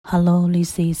Hello,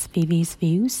 this is Vivi's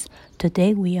Views.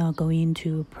 Today we are going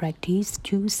to practice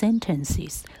two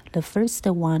sentences. The first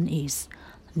one is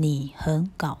你很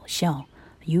搞笑.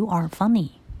 You are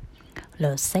funny.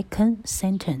 The second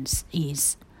sentence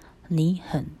is 你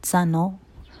很赞哦.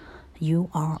 You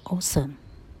are awesome.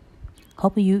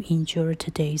 Hope you enjoy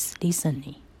today's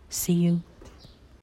listening. See you.